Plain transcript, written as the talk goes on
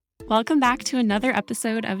Welcome back to another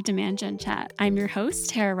episode of Demand Gen Chat. I'm your host,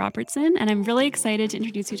 Tara Robertson, and I'm really excited to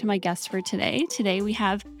introduce you to my guest for today. Today, we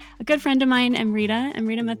have a good friend of mine, Amrita.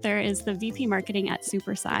 Amrita Mathur is the VP Marketing at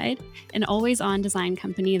Superside, an always-on design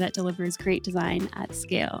company that delivers great design at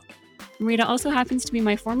scale. Amrita also happens to be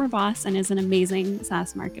my former boss and is an amazing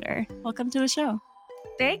SaaS marketer. Welcome to the show.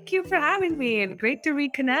 Thank you for having me, and great to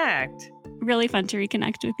reconnect. Really fun to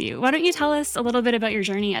reconnect with you. Why don't you tell us a little bit about your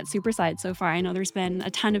journey at Superside so far? I know there's been a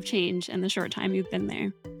ton of change in the short time you've been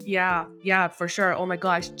there. Yeah, for sure. Oh my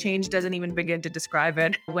gosh, change doesn't even begin to describe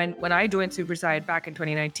it. When I joined Superside back in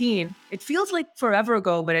 2019, it feels like forever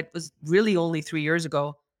ago, but it was really only 3 years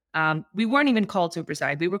ago. We weren't even called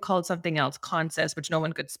Superside. We were called something else, Consist, which no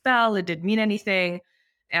one could spell. It didn't mean anything.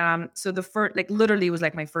 So the first, like literally, was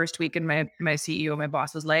like my first week, and my CEO, my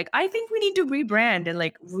boss, was like, "I think we need to rebrand and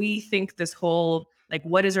like rethink this whole like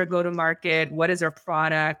what is our go to market, what is our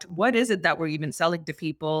product, what is it that we're even selling to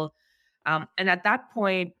people." And at that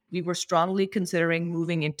point, we were strongly considering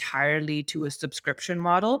moving entirely to a subscription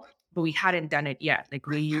model, but we hadn't done it yet. Like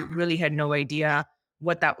we really had no idea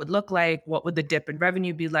what that would look like, what would the dip in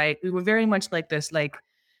revenue be like. We were very much like this, like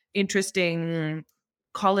interesting,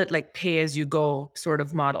 call it like pay as you go sort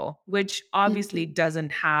of model, which obviously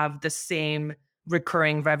doesn't have the same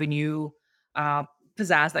recurring revenue uh,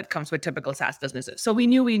 pizzazz that comes with typical SaaS businesses. So we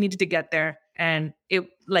knew we needed to get there. And it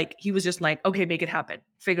like he was just like, okay, make it happen,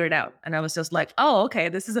 figure it out. And I was just like, oh, okay,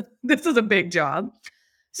 this is a big job.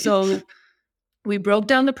 So we broke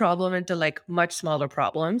down the problem into like much smaller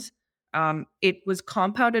problems. It was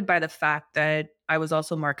compounded by the fact that I was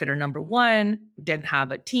also marketer number one, didn't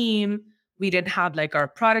have a team. We didn't have like our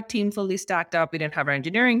product team fully stacked up. We didn't have our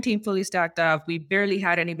engineering team fully stacked up. We barely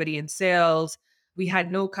had anybody in sales. We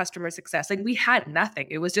had no customer success. Like we had nothing.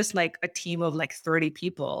 It was just like a team of like 30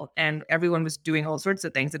 people, and everyone was doing all sorts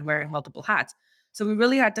of things and wearing multiple hats. So we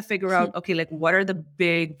really had to figure out, okay, like what are the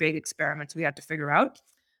big experiments we had to figure out?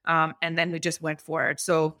 And then we just went for it.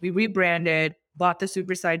 So we rebranded, bought the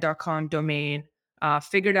superside.com domain,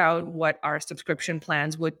 figured out what our subscription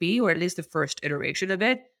plans would be, or at least the first iteration of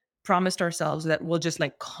it. Promised ourselves that we'll just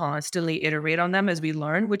like constantly iterate on them as we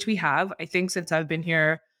learn, which we have. I think since I've been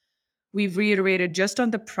here, we've reiterated just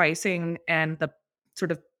on the pricing and the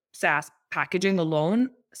sort of SaaS packaging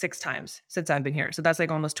alone 6 times since I've been here. So that's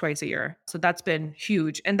like almost twice a year. So that's been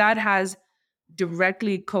huge. And that has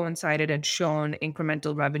directly coincided and shown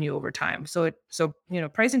incremental revenue over time. So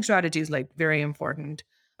pricing strategy is like very important,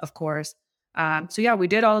 of course. So yeah, we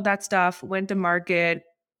did all of that stuff, went to market,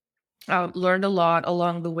 learned a lot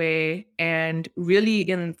along the way, and really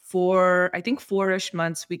in I think 4-ish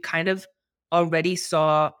months, we kind of already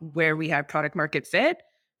saw where we had product market fit.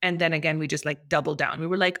 And then again, we just like doubled down. We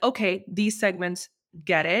were like, okay, these segments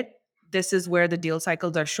get it. This is where the deal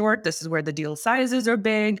cycles are short. This is where the deal sizes are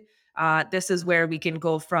big. This is where we can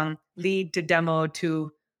go from lead to demo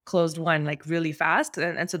to closed one like really fast.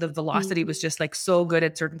 And so the velocity was just like so good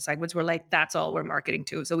at certain segments. We're like, that's all we're marketing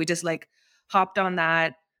to. So we just like hopped on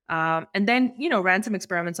that. And then, ran some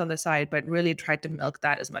experiments on the side, but really tried to milk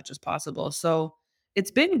that as much as possible. So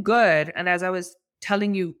it's been good. And as I was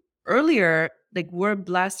telling you earlier, like we're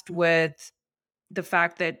blessed with the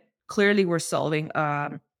fact that clearly we're solving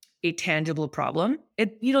a tangible problem. I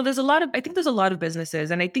think there's a lot of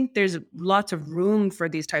businesses, and I think there's lots of room for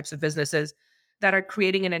these types of businesses that are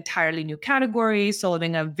creating an entirely new category,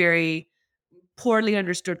 solving a very poorly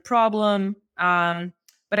understood problem.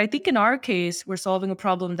 But I think in our case, we're solving a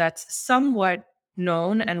problem that's somewhat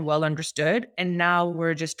known and well understood. And now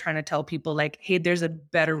we're just trying to tell people like, hey, there's a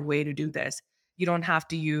better way to do this. You don't have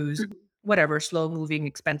to use whatever slow moving,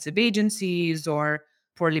 expensive agencies or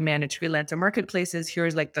poorly managed freelancer marketplaces.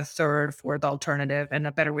 Here's like the third, fourth alternative and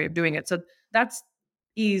a better way of doing it. So that's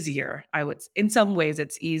easier. In some ways,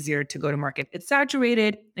 it's easier to go to market. It's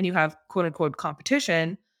saturated and you have quote unquote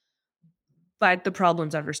competition, but the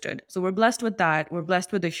problem's understood. So we're blessed with that. We're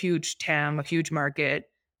blessed with a huge TAM, a huge market.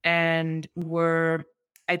 And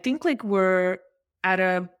I think like we're at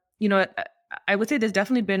I would say there's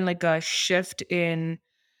definitely been like a shift in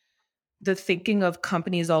the thinking of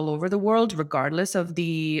companies all over the world, regardless of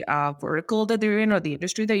the vertical that they're in or the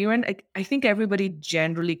industry that you're in. I think everybody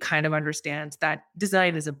generally kind of understands that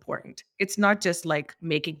design is important. It's not just like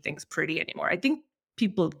making things pretty anymore. I think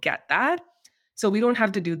people get that. So we don't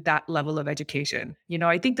have to do that level of education.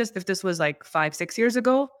 I think if this was like 5-6 years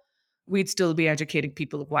ago, we'd still be educating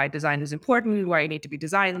people of why design is important, why you need to be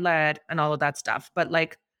design led and all of that stuff. But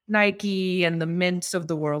like Nike and the Mints of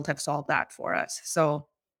the world have solved that for us. So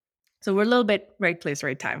we're a little bit right place,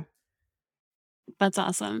 right time. That's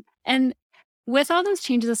awesome. And With all those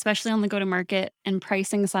changes, especially on the go-to-market and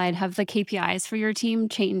pricing side, have the KPIs for your team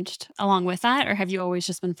changed along with that, or have you always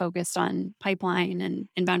just been focused on pipeline and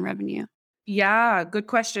inbound revenue? Yeah, good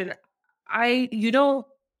question. I, you know,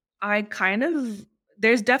 I kind of,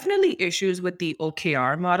 there's definitely issues with the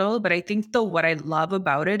OKR model, but I think what I love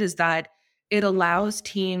about it is that it allows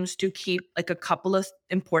teams to keep like a couple of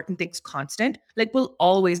important things constant. Like we'll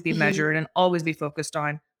always be Mhm, measured and always be focused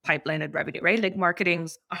on pipeline and revenue, right? Like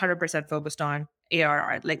marketing's 100% focused on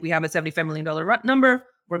ARR. Like we have a $75 million number,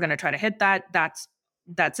 we're going to try to hit that.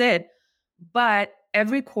 That's it. But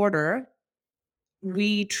every quarter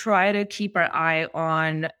we try to keep our eye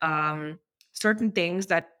on certain things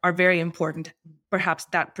that are very important, perhaps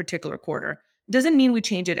that particular quarter. Doesn't mean we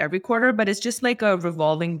change it every quarter, but it's just like a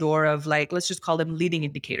revolving door of like, let's just call them leading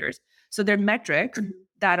indicators. So they're metrics mhm,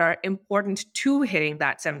 that are important to hitting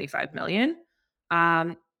that 75 million.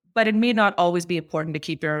 Um, but it may not always be important to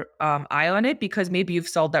keep your eye on it because maybe you've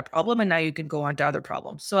solved that problem and now you can go on to other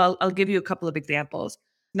problems. So I'll give you a couple of examples.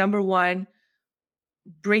 Number one,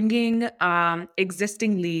 bringing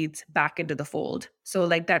existing leads back into the fold. So,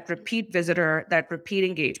 like that repeat visitor, that repeat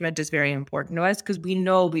engagement is very important to us because we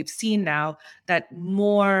know we've seen now that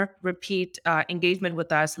more repeat engagement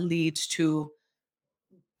with us leads to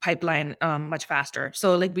pipeline much faster.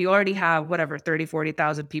 So like we already have whatever 30,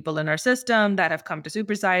 40,000 people in our system that have come to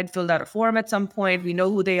Superside, filled out a form at some point. We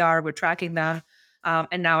know who they are, we're tracking them.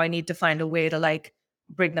 And now I need to find a way to like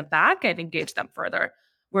bring them back and engage them further.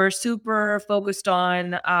 We're super focused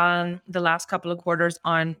on the last couple of quarters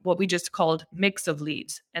on what we just called mix of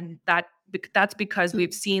leads. And that's because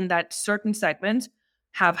we've seen that certain segments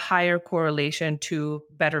have higher correlation to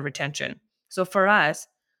better retention. So for us,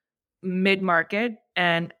 mid-market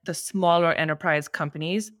and the smaller enterprise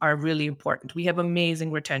companies are really important. We have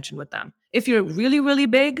amazing retention with them. If you're really, really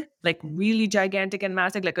big, like really gigantic and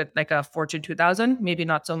massive, like a Fortune 2000, maybe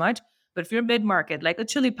not so much. But if you're mid-market, like a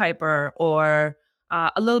Chili Piper or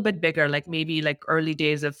a little bit bigger, like maybe like early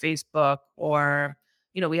days of Facebook, or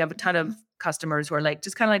we have a ton of customers who are like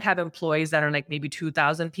just kind of like have employees that are like maybe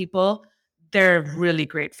 2,000 people. They're a really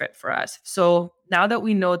great fit for us. So now that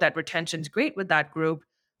we know that retention's great with that group,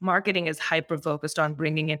 marketing is hyper focused on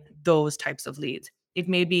bringing in those types of leads. It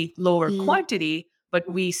may be lower mm, quantity, but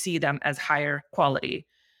we see them as higher quality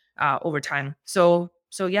over time. So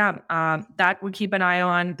yeah, that we keep an eye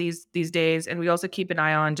on these days, and we also keep an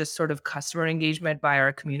eye on just sort of customer engagement by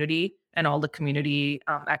our community and all the community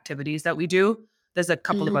activities that we do. There's a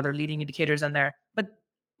couple of mhm, other leading indicators in there, but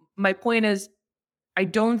my point is, I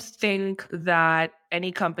don't think that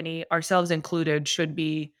any company, ourselves included, should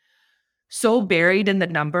be so buried in the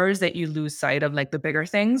numbers that you lose sight of like the bigger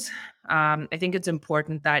things. I think it's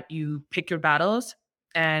important that you pick your battles,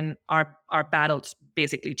 and our battles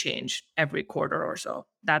basically change every quarter or so.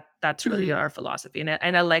 That's really mhm. our philosophy,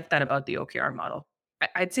 and I like that about the OKR model.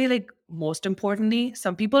 I'd say like most importantly,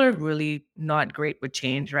 some people are really not great with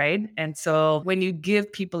change, right? And so when you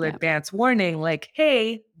give people Yeah. advance warning, like,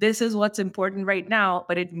 hey, this is what's important right now,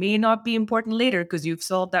 but it may not be important later because you've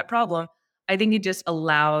solved that problem. I think it just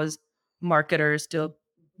allows marketers to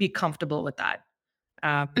be comfortable with that.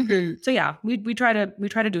 Mhm. So yeah, we try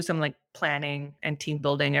to do some like planning and team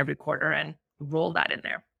building every quarter and roll that in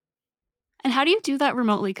there. And how do you do that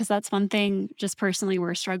remotely? Because that's one thing just personally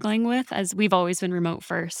we're struggling with, as we've always been remote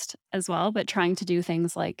first as well, but trying to do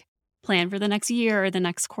things like plan for the next year or the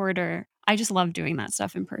next quarter. I just love doing that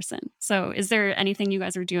stuff in person. So, is there anything you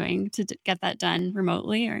guys are doing to get that done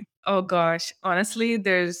remotely or? Oh gosh, honestly,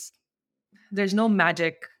 there's no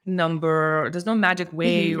magic number, there's no magic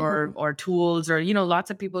way Mhm. or tools, or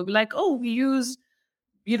lots of people will be like, oh, we use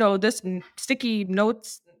this sticky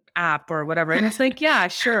notes app or whatever, and it's like, yeah,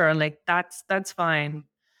 sure, like that's fine.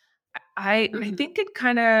 I Mhm. think it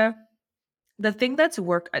kind of, the thing that's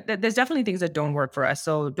there's definitely things that don't work for us.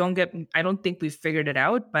 So I don't think we've figured it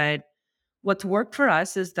out, but what's worked for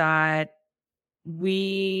us is that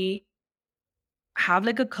we have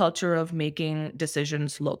like a culture of making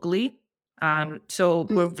decisions locally. So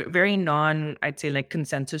we're Mhm. very I'd say like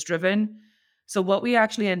consensus driven. So what we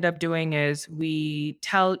actually end up doing is we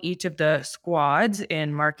tell each of the squads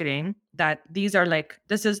in marketing that these are like,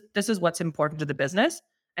 this is what's important to the business.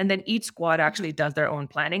 And then each squad Mhm. actually does their own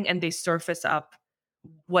planning and they surface up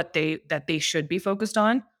what they should be focused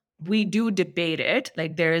on. We do debate it.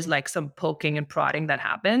 Like there is like some poking and prodding that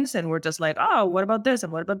happens, and we're just like, oh, what about this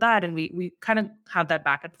and what about that? And we kind of have that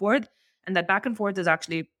back and forth. And that back and forth is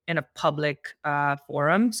actually in a public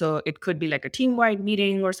forum. So it could be like a team wide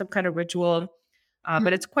meeting or some kind of ritual, but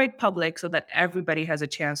Mhm. it's quite public so that everybody has a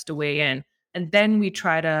chance to weigh in. And then we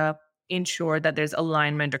try to ensure that there's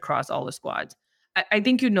alignment across all the squads. I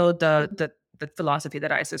think the the philosophy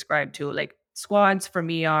that I subscribe to. Like squads for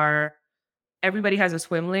me are everybody has a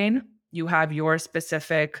swim lane. You have your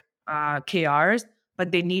specific KRs,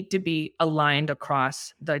 but they need to be aligned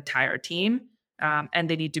across the entire team. And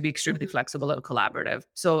they need to be extremely flexible and collaborative.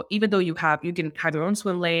 So even though you can have your own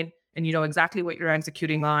swim lane and you know exactly what you're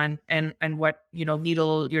executing on and what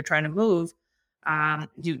needle you're trying to move,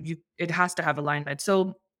 it has to have alignment.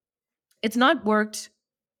 So it's not worked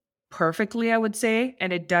perfectly, I would say,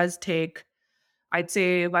 and it does take. I'd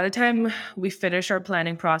say by the time we finish our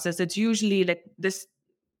planning process, it's usually like this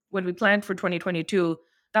when we planned for 2022,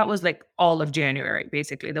 that was like all of January,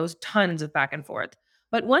 basically. There was tons of back and forth.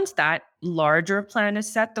 But once that larger plan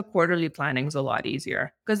is set, the quarterly planning is a lot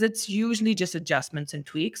easier because it's usually just adjustments and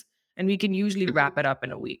tweaks, and we can usually wrap it up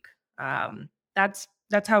in a week.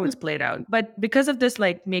 That's how it's played out. But because of this,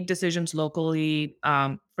 like make decisions locally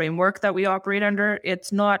framework that we operate under,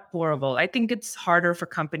 it's not horrible. I think it's harder for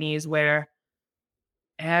companies where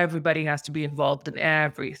everybody has to be involved in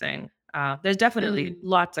everything. There's definitely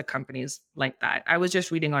lots of companies like that. I was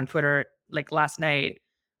just reading on Twitter like last night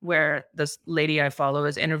where this lady I follow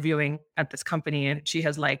is interviewing at this company and she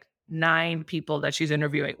has like 9 people that she's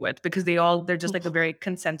interviewing with because they're just like a very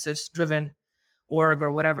consensus driven org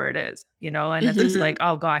or whatever it is, and it's just like,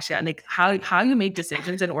 oh gosh, yeah. And like how you make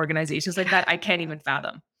decisions in organizations like that, I can't even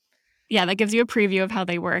fathom. Yeah, that gives you a preview of how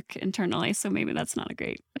they work internally. So maybe that's not a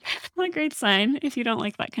great sign if you don't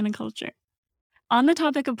like that kind of culture. On the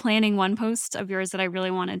topic of planning, one post of yours that I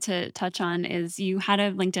really wanted to touch on is you had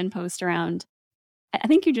a LinkedIn post around, I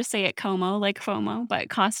think you just say it COMO, like FOMO, but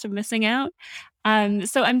cost of missing out.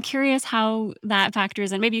 So I'm curious how that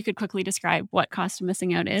factors in. Maybe you could quickly describe what cost of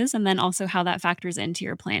missing out is, and then also how that factors into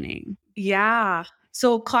your planning. Yeah.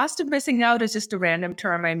 So cost of missing out is just a random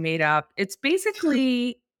term I made up. It's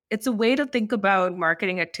a way to think about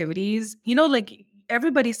marketing activities. Like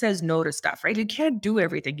everybody says no to stuff, right? You can't do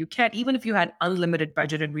everything. You can't, even if you had unlimited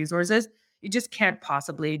budget and resources, you just can't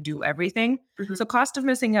possibly do everything. So cost of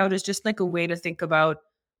missing out is just like a way to think about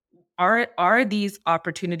are these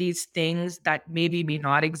opportunities things that maybe may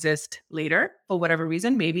not exist later for whatever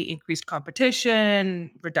reason, maybe increased competition,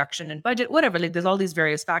 reduction in budget, whatever, like there's all these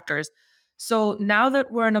various factors. So now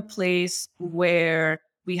that we're in a place where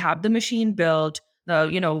we have the machine built,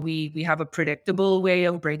 we have a predictable way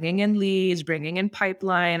of bringing in leads, bringing in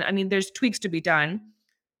pipeline. I mean, there's tweaks to be done,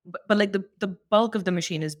 but like the bulk of the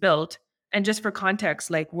machine is built. And just for context,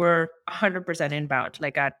 like we're 100% inbound,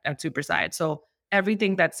 like at Superside. So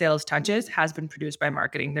everything that sales touches has been produced by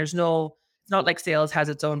marketing. It's not like sales has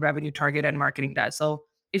its own revenue target and marketing does. So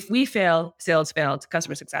if we fail, sales fails,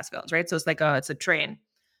 customer success fails, right? So it's a train.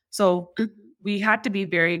 So we had to be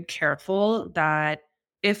very careful that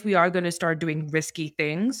if we are going to start doing risky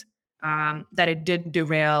things, that it did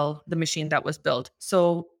derail the machine that was built.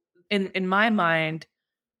 So in my mind,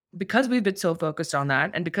 because we've been so focused on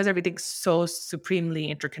that and because everything's so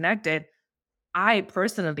supremely interconnected, I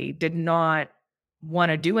personally did not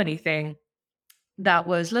want to do anything that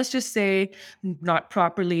was, let's just say, not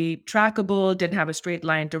properly trackable, didn't have a straight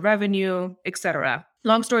line to revenue, etc.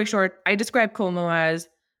 Long story short, I describe Como as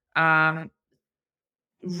um,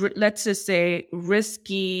 let's just say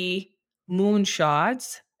risky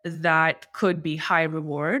moonshots that could be high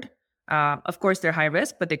reward. Of course, they're high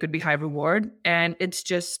risk, but they could be high reward. And it's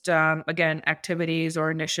just, again, activities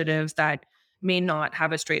or initiatives that may not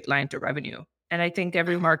have a straight line to revenue. And I think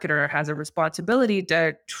every marketer has a responsibility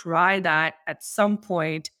to try that at some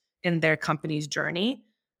point in their company's journey.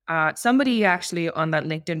 Somebody actually on that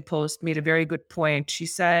LinkedIn post made a very good point. She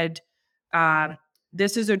said, um,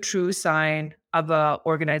 this is a true sign of a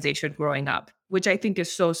organization growing up, which I think is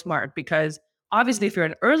so smart because obviously if you're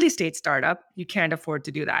an early stage startup, you can't afford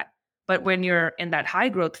to do that. But when you're in that high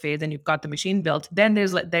growth phase and you've got the machine built, then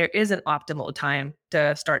there is an optimal time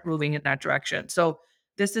to start moving in that direction. So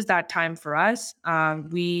this is that time for us.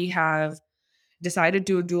 We have decided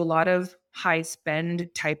to do a lot of high spend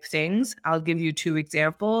type things. I'll give you 2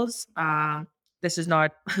 examples. This is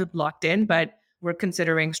not locked in, but we're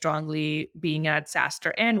considering strongly being at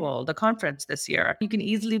SaaStr Annual, the conference this year. You can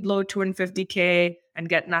easily blow 250K and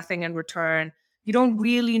get nothing in return. You don't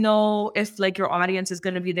really know if like your audience is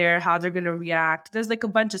going to be there, how they're going to react. There's like a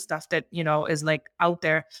bunch of stuff that, is like out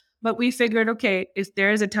there. But we figured, okay, if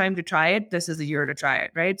there is a time to try it, this is a year to try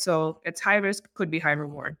it, right? So it's high risk, could be high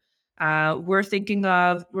reward. We're thinking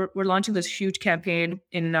of we're launching this huge campaign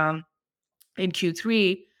in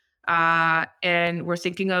Q3, and we're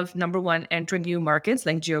thinking of number one, entering new markets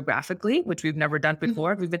like geographically, which we've never done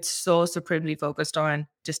before. We've been so supremely focused on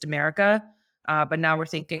just America, but now we're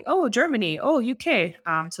thinking, oh, Germany, oh, UK.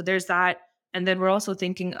 So there's that, and then we're also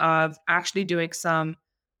thinking of actually doing some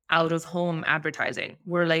out of home advertising.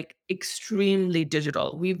 We're like extremely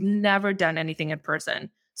digital. We've never done anything in person.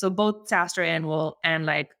 So both SaaStr annual and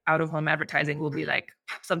like out of home advertising will be like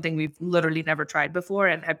something we've literally never tried before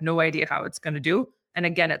and have no idea how it's going to do. And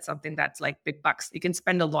again, it's something that's like big bucks. You can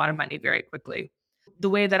spend a lot of money very quickly. The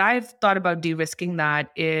way that I've thought about de-risking that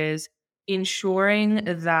is ensuring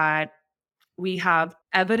that we have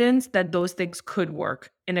evidence that those things could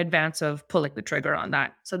work in advance of pulling the trigger on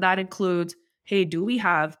that. So that includes, hey, do we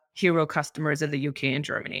have hero customers in the UK and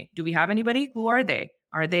Germany? Do we have anybody? Who are they?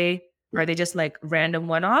 Are they just like random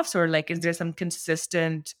one-offs, or like is there some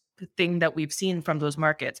consistent thing that we've seen from those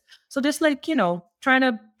markets? So just like, trying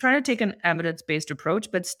to take an evidence-based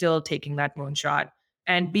approach, but still taking that moonshot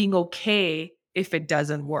and being okay if it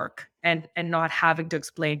doesn't work, and not having to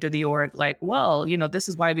explain to the org like, well, this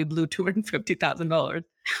is why we blew $250,000.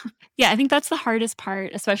 Yeah, I think that's the hardest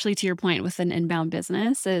part, especially to your point with an inbound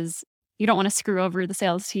business, is you don't want to screw over the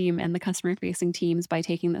sales team and the customer facing teams by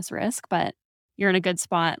taking this risk, but you're in a good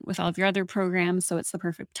spot with all of your other programs, so it's the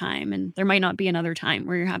perfect time. And there might not be another time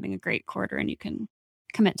where you're having a great quarter and you can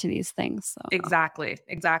commit to these things. So Exactly,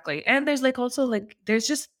 exactly. And there's like also like there's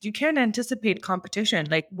just you can't anticipate competition.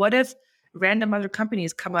 Like what if random other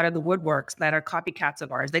companies come out of the woodworks that are copycats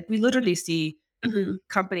of ours? Like we literally see Mhm.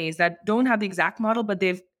 companies that don't have the exact model, but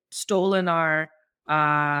they've stolen our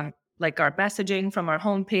like our messaging from our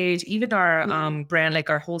homepage, even our brand, like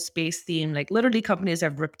our whole space theme. Like literally companies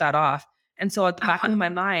have ripped that off. And so at the back of my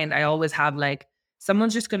mind, I always have like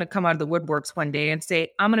someone's just gonna come out of the woodworks one day and say,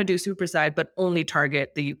 I'm gonna do Superside, but only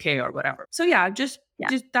target the UK or whatever. So yeah, just Yeah.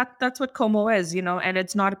 just that's what Como is, and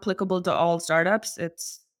it's not applicable to all startups.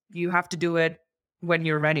 It's you have to do it when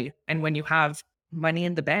you're ready and when you have money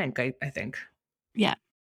in the bank, I think. Yeah.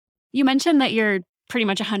 You mentioned that you're pretty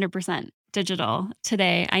much 100% digital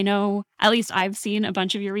today. I know at least I've seen a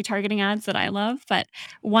bunch of your retargeting ads that I love, but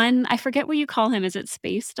one, I forget what you call him. Is it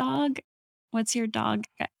Space Dog? What's your dog?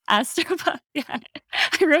 Astro. Yeah.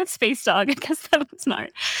 I wrote Space Dog because that was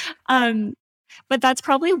smart. Um, but that's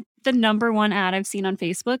probably the number one ad I've seen on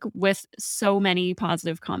Facebook with so many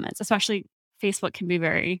positive comments, especially Facebook can be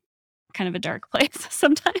very kind of a dark place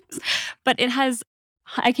sometimes. But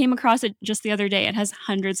I came across it just the other day. It has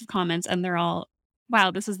hundreds of comments and they're all,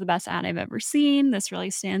 wow, this is the best ad I've ever seen. This really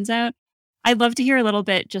stands out. I'd love to hear a little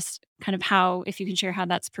bit just kind of how, if you can share how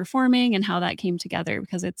that's performing and how that came together,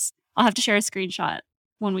 because I'll have to share a screenshot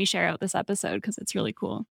when we share out this episode because it's really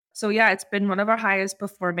cool. So yeah, it's been one of our highest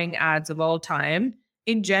performing ads of all time.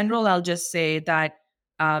 In general, I'll just say that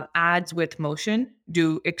ads with motion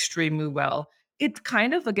do extremely well. It's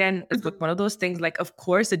kind of again, it's one of those things. Like, of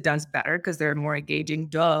course, it does better because they're more engaging,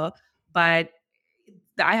 duh. But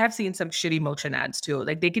I have seen some shitty motion ads too.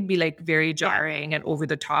 Like they could be like very jarring and over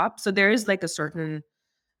the top. So there is like a certain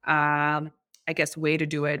I guess, way to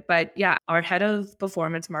do it. But yeah, our head of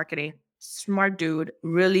performance marketing, smart dude,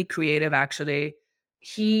 really creative actually.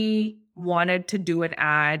 He wanted to do an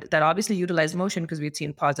ad that obviously utilized motion because we'd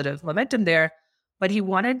seen positive momentum there, but he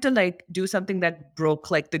wanted to like do something that broke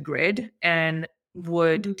like the grid and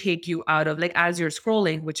would take you out of like as you're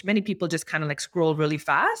scrolling, which many people just kind of like scroll really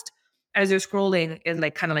fast. As you're scrolling, it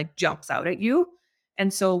like kind of like jumps out at you.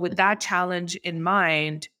 And so with that challenge in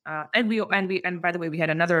mind, and by the way, we had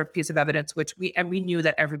another piece of evidence which we knew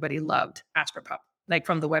that everybody loved Astropup, like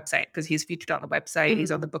from the website, because he's featured on the website, he's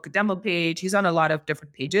on the book a demo page, he's on a lot of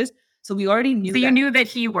different pages. So we already knew So you that knew that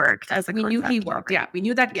he worked as a we knew he concept. worked. Yeah, we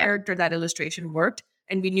knew that character, that illustration worked,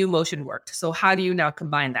 and we knew motion worked. So how do you now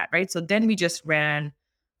combine that, right? So then we just ran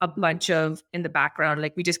a bunch of in the background,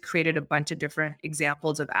 like we just created a bunch of different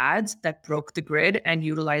examples of ads that broke the grid and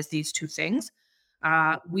utilized these two things.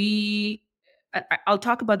 We I'll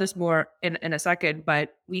talk about this more in a second,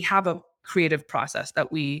 but we have a creative process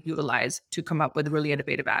that we utilize to come up with really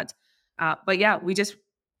innovative ads. But yeah, we just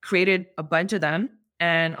created a bunch of them.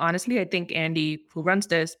 And honestly, I think Andy, who runs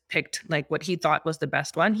this, picked like what he thought was the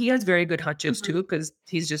best one. He has very good hunches too, because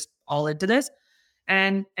he's just all into this.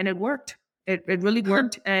 And it worked. It really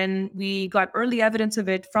worked. And we got early evidence of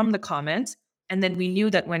it from the comments. And then we knew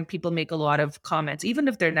that when people make a lot of comments, even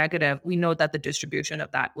if they're negative, we know that the distribution of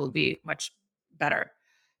that will be much better.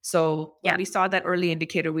 So when we saw that early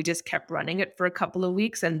indicator, we just kept running it for a couple of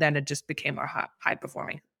weeks, and then it just became our high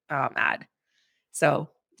performing ad. So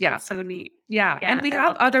yeah, So neat. yeah. And we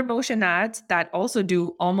have other motion ads that also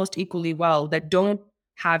do almost equally well that don't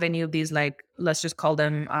have any of these like, let's just call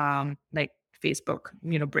them like Facebook,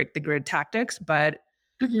 break the grid tactics. But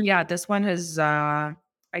yeah, this one has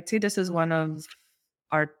I'd say this is one of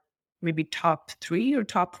our maybe top 3 or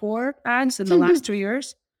top 4 ads in the last 2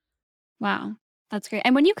 years. Wow, that's great.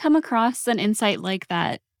 And when you come across an insight like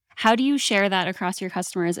that, How do you share that across your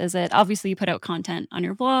customers? Is it obviously you put out content on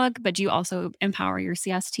your blog, but do you also empower your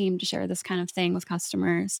CS team to share this kind of thing with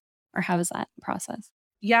customers? Or how is that process?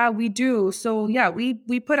 Yeah, we do. So yeah, we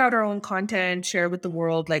put out our own content, share with the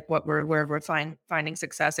world like what we're where we're finding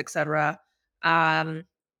success, etc. Um,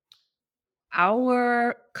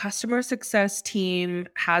 our customer success team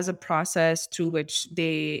has a process through which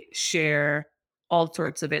they share all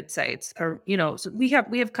sorts of insights. Or, so we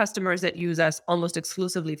have customers that use us almost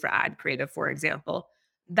exclusively for ad creative, for example.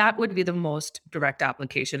 That would be the most direct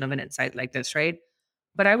application of an insight like this, right?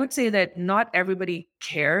 But I would say that not everybody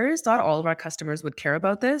cares. Not all of our customers would care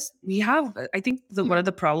about this. We have, I think, one of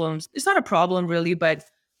the problems, it's not a problem really, but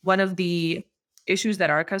one of the issues that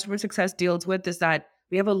our customer success deals with is that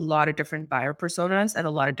we have a lot of different buyer personas and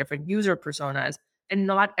a lot of different user personas, and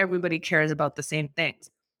not everybody cares about the same things.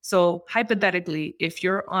 So, hypothetically, if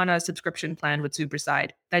you're on a subscription plan with Superside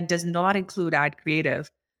that does not include ad creative,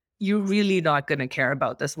 you're really not going to care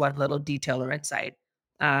about this one little detail or insight.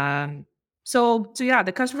 Um, so yeah,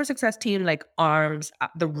 the customer success team like arms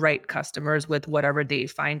the right customers with whatever they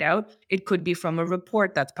find out. It could be from a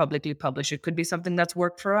report that's publicly published. It could be something that's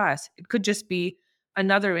worked for us. It could just be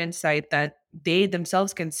another insight that they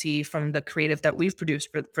themselves can see from the creative that we've produced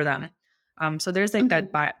for them. So there's like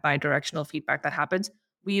that bi-directional feedback that happens.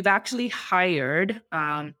 We've actually hired,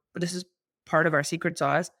 but this is part of our secret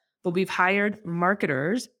sauce, but we've hired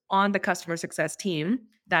marketers on the customer success team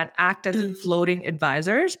that act as floating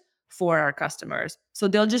advisors for our customers. So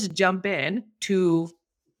they'll just jump in to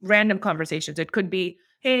random conversations. It could be,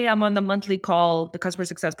 hey, I'm on the monthly call, the customer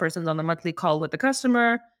success person's on the monthly call with the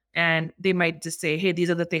customer. And they might just say, hey, these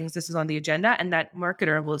are the things, this is on the agenda. And that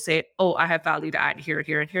marketer will say, oh, I have value to add here,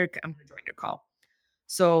 here, and here. I'm going to join your call.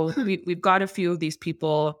 So we've got a few of these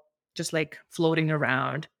people just like floating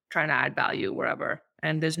around trying to add value wherever.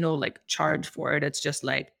 And there's no like charge for it. It's just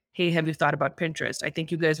like, hey, have you thought about Pinterest? I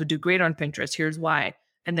think you guys would do great on Pinterest. Here's why.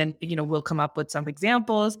 And then, we'll come up with some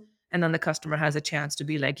examples. And then the customer has a chance to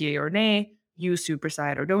be like, yay or nay, use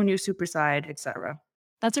Superside or don't use Superside, etc.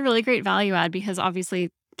 That's a really great value add because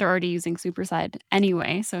obviously they're already using Superside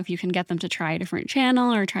anyway. So if you can get them to try a different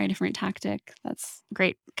channel or try a different tactic, that's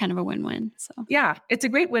great, kind of a win-win. So Yeah, it's a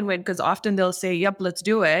great win-win because often they'll say, yep, let's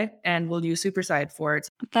do it. And we'll use Superside for it.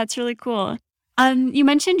 that's really cool. You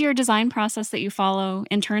mentioned your design process that you follow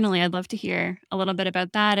internally. I'd love to hear a little bit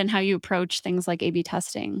about that and how you approach things like A/B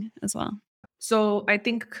testing as well. So I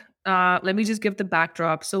think let me just give the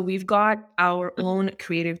backdrop. So we've got our own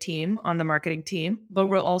creative team on the marketing team, but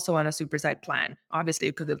we're also on a Superside plan, obviously,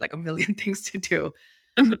 because there's like a million things to do.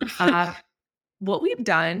 What we've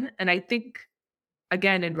done, and I think,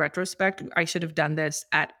 again, in retrospect, I should have done this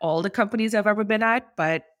at all the companies I've ever been at,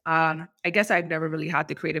 but I guess I've never really had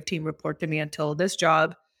the creative team report to me until this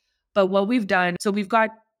job. But what we've done, so we've got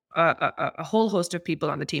a whole host of people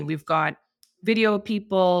on the team. We've got video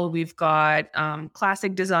people, we've got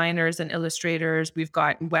classic designers and illustrators, we've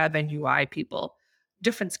got web and UI people,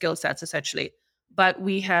 different skill sets essentially. But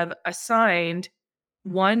we have assigned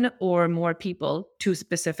one or more people to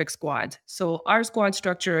specific squads. So our squad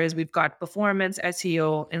structure is we've got performance,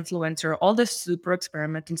 SEO, influencer, all this super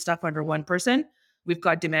experimental stuff under one person. We've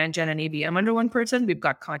got demand gen and ABM under one person. We've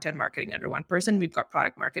got content marketing under one person. We've got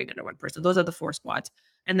product marketing under one person. Those are the four squads.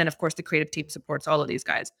 And then, of course, the creative team supports all of these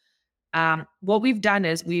guys. What we've done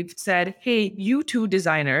is we've said, hey, you two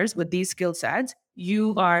designers with these skill sets,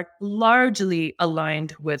 you are largely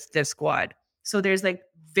aligned with this squad. So there's like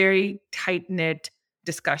very tight knit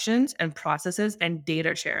discussions and processes and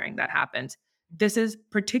data sharing that happens. This is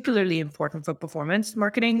particularly important for performance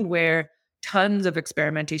marketing, where tons of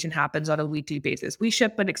experimentation happens on a weekly basis. We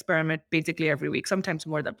ship an experiment basically every week, sometimes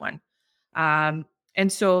more than one.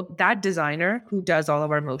 And so that designer who does all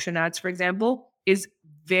of our motion ads, for example, is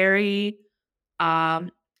very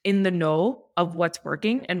in the know of what's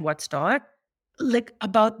working and what's not, like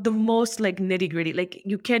about the most like nitty gritty. Like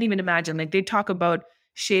you can't even imagine. Like they talk about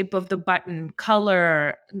shape of the button,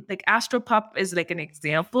 color. Like Astropop is like an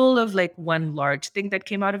example of like one large thing that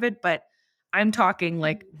came out of it, but I'm talking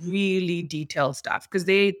like really detailed stuff because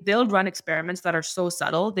they'll run experiments that are so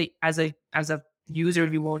subtle that as a user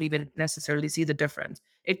you won't even necessarily see the difference.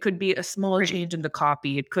 It could be a small change in the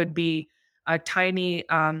copy. It could be a tiny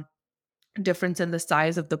difference in the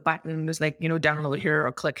size of the button. Is like, download here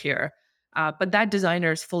or click here. But that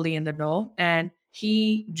designer is fully in the know and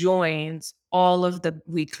he joins all of the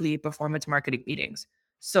weekly performance marketing meetings.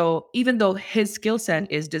 So even though his skill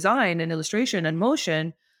set is design and illustration and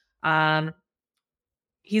motion, um,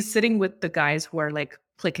 he's sitting with the guys who are like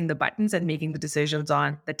clicking the buttons and making the decisions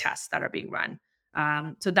on the tests that are being run.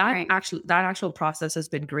 So that Right. actual process has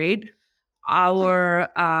been great. Our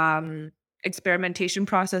experimentation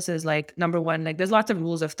process is like number one, like there's lots of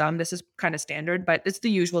rules of thumb. This is kind of standard, but it's the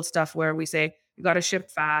usual stuff where we say you got to ship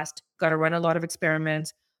fast, got to run a lot of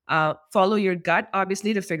experiments, follow your gut,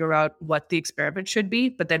 obviously, to figure out what the experiment should be,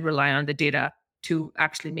 but then rely on the data to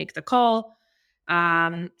actually make the call.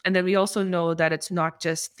 And then we also know that it's not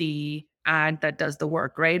just the ad that does the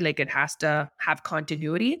work, right? Like it has to have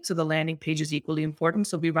continuity. So the landing page is equally important.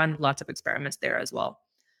 So we run lots of experiments there as well.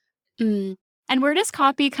 Mm. And where does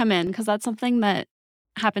copy come in? Because that's something that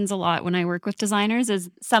happens a lot when I work with designers is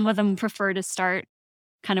some of them prefer to start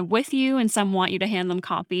kind of with you and some want you to hand them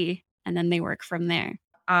copy and then they work from there.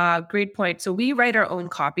 Great point. So we write our own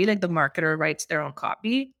copy, like the marketer writes their own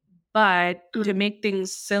copy. But to make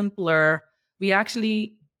things simpler, we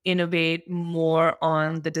actually innovate more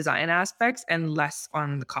on the design aspects and less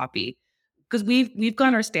on the copy. Because we've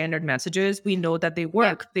got our standard messages. We know that they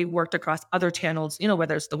work. They worked across other channels,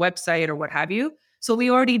 whether it's the website or what have you. So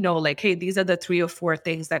we already know, like, hey, these are the 3 or 4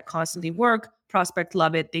 things that constantly work. Prospects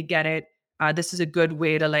love it. They get it. This is a good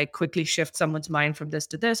way to like quickly shift someone's mind from this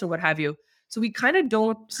to this or what have you. So we kind of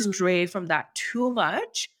don't stray from that too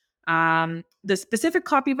much. The specific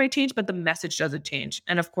copy might change, but the message doesn't change.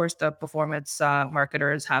 And of course, the performance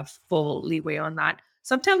marketers have full leeway on that.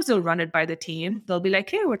 Sometimes they'll run it by the team. They'll be like,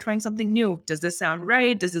 "Hey, we're trying something new. Does this sound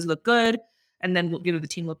right? Does this look good?" And then the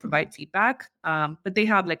team will provide feedback. But they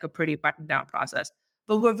have like a pretty buttoned down process.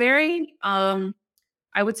 But we're very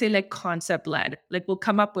I would say like concept led. Like we'll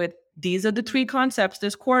come up with these are the 3 concepts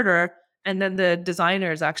this quarter, and then the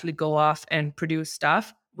designers actually go off and produce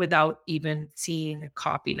stuff without even seeing a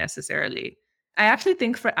copy necessarily. I actually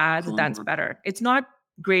think for ads, Cool. that's better. It's not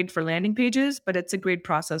great for landing pages, but it's a great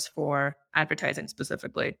process for advertising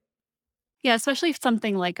specifically. Yeah, especially if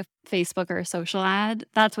something like a Facebook or a social ad,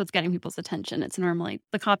 that's what's getting people's attention. It's normally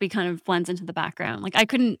the copy kind of blends into the background. Like I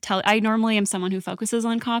couldn't tell I normally am someone who focuses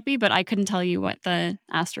on copy, but I couldn't tell you what the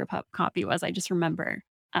Astropup copy was. I just remember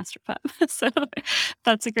Astropup. So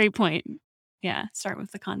that's a great point. Yeah, start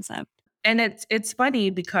with the concept. And it's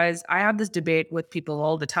funny because I have this debate with people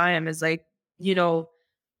all the time is like, you know,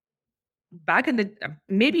 back in the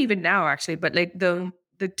maybe even now actually, but like the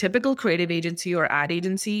typical creative agency or ad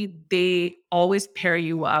agency, they always pair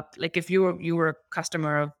you up. Like if you were a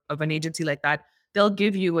customer of an agency like that, they'll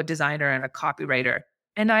give you a designer and a copywriter.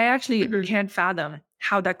 And I actually can't fathom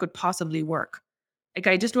how that could possibly work. Like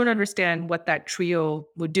I just don't understand what that trio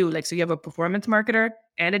would do. Like so you have a performance marketer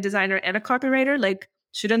and a designer and a copywriter. Like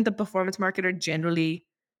shouldn't the performance marketer generally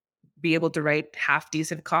be able to write half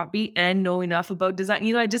decent copy and know enough about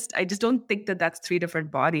design? I just don't think that that's 3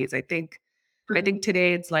 different bodies. I think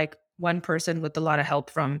today it's like one person with a lot of help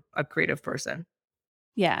from a creative person.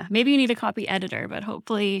 Yeah, maybe you need a copy editor, but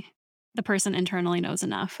hopefully the person internally knows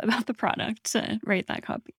enough about the product to write that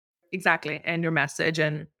copy. Exactly. And your message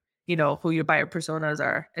and, who your buyer personas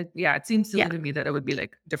are. Yeah, it seems Yeah. silly to me that it would be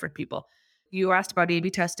like different people. You asked about A/B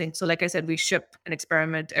testing. So, like I said, we ship an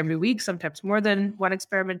experiment every week, sometimes more than one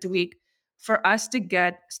experiment a week. For us to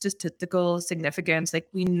get statistical significance, like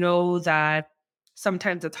we know that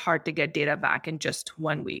sometimes it's hard to get data back in just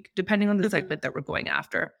one week, depending on the segment that we're going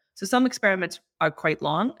after. So, some experiments are quite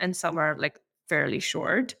long and some are like fairly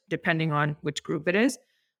short, depending on which group it is.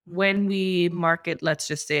 When we market, let's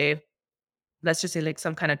just say like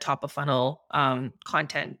some kind of top of funnel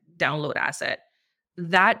content download asset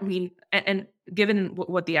that we and given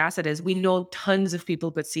what the asset is, we know tons of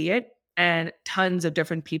people could see it and tons of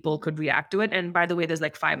different people could react to it. And by the way, there's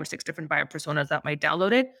like 5 or 6 different buyer personas that might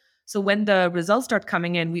download it. So when the results start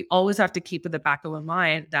coming in, we always have to keep in the back of our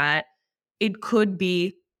mind that it could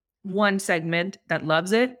be one segment that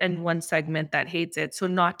loves it and one segment that hates it. So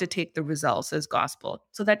not to take the results as gospel.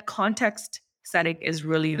 So that context setting is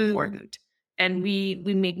really important. And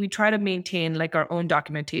we try to maintain like our own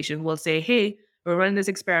documentation. We'll say, hey, we're running this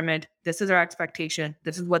experiment. This is our expectation.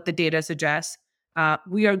 This is what the data suggests.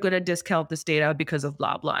 We are going to discount this data because of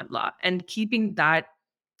blah blah and blah. And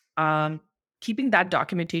um, keeping that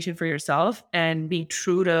documentation for yourself and being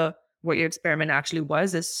true to what your experiment actually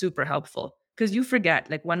was is super helpful because you forget.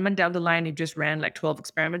 Like 1 month down the line, you just ran like 12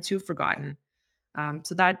 experiments. You've forgotten.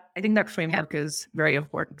 So that I think that framework is very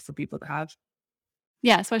important for people to have.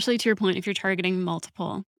 Yeah, especially to your point, if you're targeting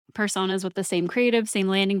multiple personas with the same creative, same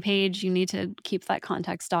landing page, you need to keep that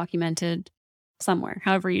context documented somewhere,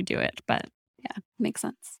 however you do it. But yeah, makes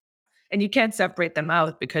sense. And you can't separate them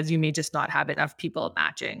out because you may just not have enough people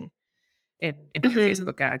matching in your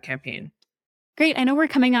Facebook ad campaign. Great. I know we're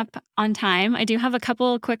coming up on time. I do have a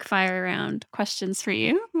couple quick fire round questions for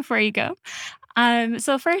you before you go.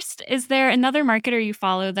 So first, is there another marketer you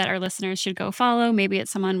follow that our listeners should go follow? Maybe it's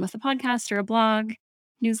someone with a podcast or a blog.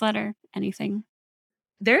 newsletter, anything?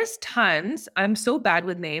 There's tons. I'm so bad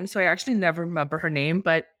with names, so I actually never remember her name,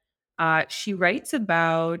 but she writes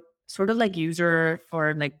about sort of like user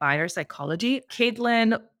or like buyer psychology.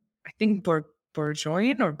 Caitlin, I think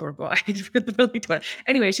Bourgoin or Bourgoin. I really don't.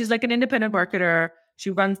 Anyway, she's like an independent marketer.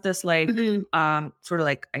 She runs this like sort of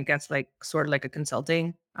like I guess like sort of like a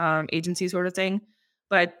consulting agency sort of thing.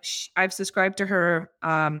 But I've subscribed to her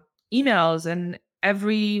emails, and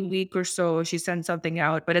every week or so she sends something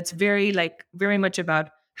out, but it's very much about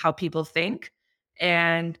how people think.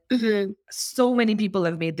 And so many people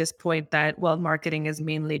have made this point that, well, marketing is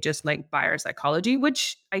mainly just like buyer psychology,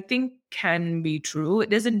 which I think can be true.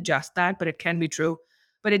 It isn't just that, but it can be true.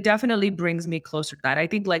 But it definitely brings me closer to that. I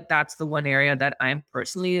think like that's the one area that I'm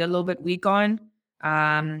personally a little bit weak on.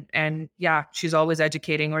 And yeah, she's always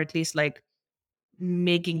educating, or at least like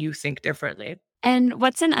making you think differently. And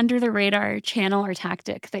what's an under the radar channel or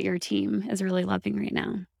tactic that your team is really loving right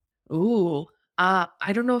now? Ooh,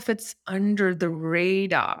 I don't know if it's under the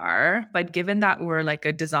radar, but given that we're like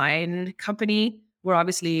a design company, we're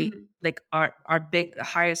obviously like our big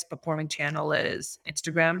highest performing channel is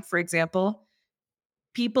Instagram, for example.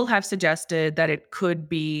 People have suggested that it could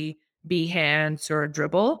be Behance or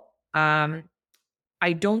Dribble.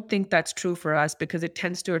 I don't think that's true for us because it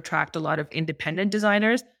tends to attract a lot of independent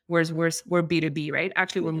designers, whereas we're B2B, right?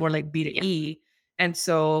 Actually, we're more like Yeah. B2E. And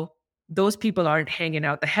so those people aren't hanging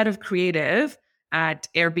out. The head of creative at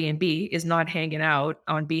Airbnb is not hanging out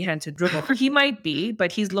on Behance and Dribble. He might be,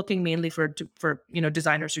 but he's looking mainly for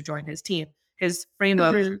designers to join his team. His frame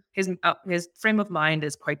of his frame of mind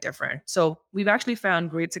is quite different. So we've actually found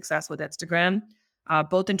great success with Instagram,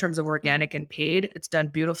 both in terms of organic and paid. It's done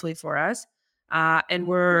beautifully for us. And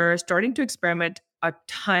we're starting to experiment a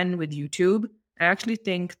ton with YouTube. I actually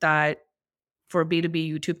think that for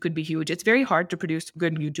B2B, YouTube could be huge. It's very hard to produce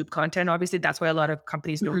good YouTube content. Obviously, that's why a lot of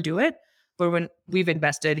companies don't do it. But when we've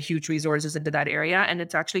invested huge resources into that area, and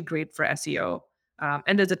it's actually great for SEO.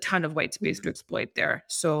 And there's a ton of white space to exploit there.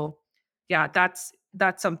 So, yeah, that's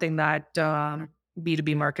something that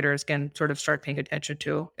B2B marketers can sort of start paying attention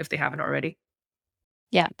to if they haven't already.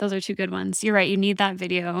 Yeah, those are 2 good ones. You're right, you need that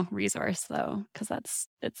video resource though, because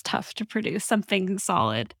it's tough to produce something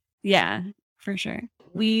solid. Yeah, for sure.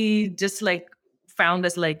 We just like found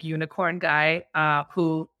this like unicorn guy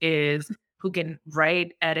who can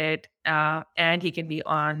write, edit, and he can be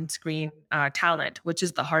on screen talent, which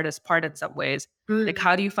is the hardest part in some ways. Like,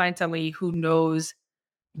 how do you find somebody who knows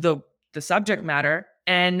the the subject matter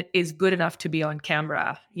and is good enough to be on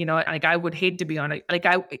camera? Like I would hate to be on it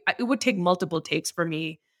would take multiple takes for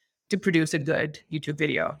me to produce a good YouTube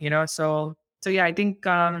video. So yeah, I think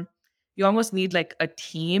you almost need like a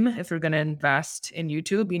team if you're going to invest in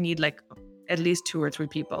YouTube. You need like at least 2 or 3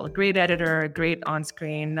 people: a great editor, a great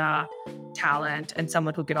on-screen talent, and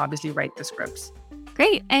someone who can obviously write the scripts.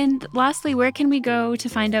 Great, and lastly, where can we go to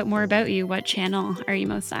find out more about you? What channel are you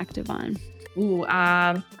most active on? Ooh,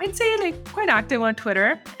 I'd say like quite active on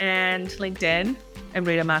Twitter and LinkedIn.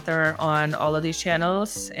 Amrita Mathur on all of these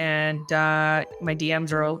channels, and my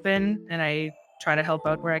DMs are open, and I try to help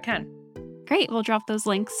out where I can. Great, we'll drop those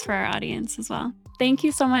links for our audience as well. Thank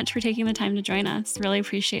you so much for taking the time to join us. Really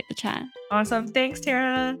appreciate the chat. Awesome. Thanks,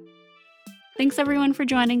 Tara. Thanks everyone for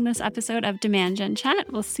joining this episode of Demand Gen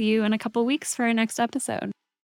Chat. We'll see you in a couple weeks for our next episode.